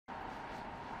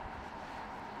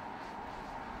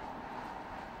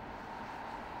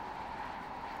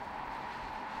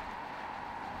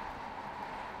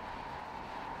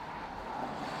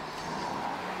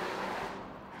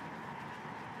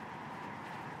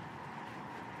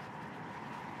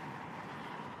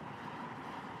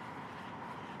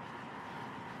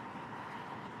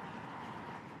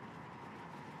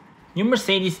New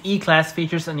Mercedes E-Class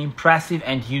features an impressive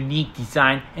and unique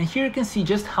design, and here you can see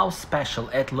just how special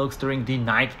it looks during the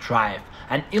night drive.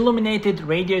 An illuminated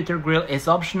radiator grille is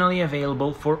optionally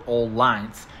available for all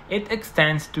lines. It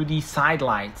extends to the side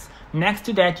lights. Next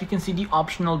to that you can see the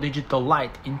optional digital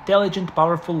light, intelligent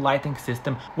powerful lighting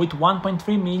system with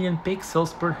 1.3 million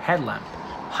pixels per headlamp.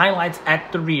 Highlights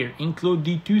at the rear include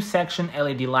the two-section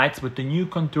LED lights with the new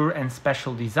contour and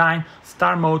special design.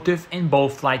 Star motif in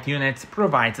both light units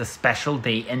provides a special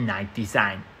day and night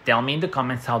design. Tell me in the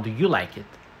comments how do you like it.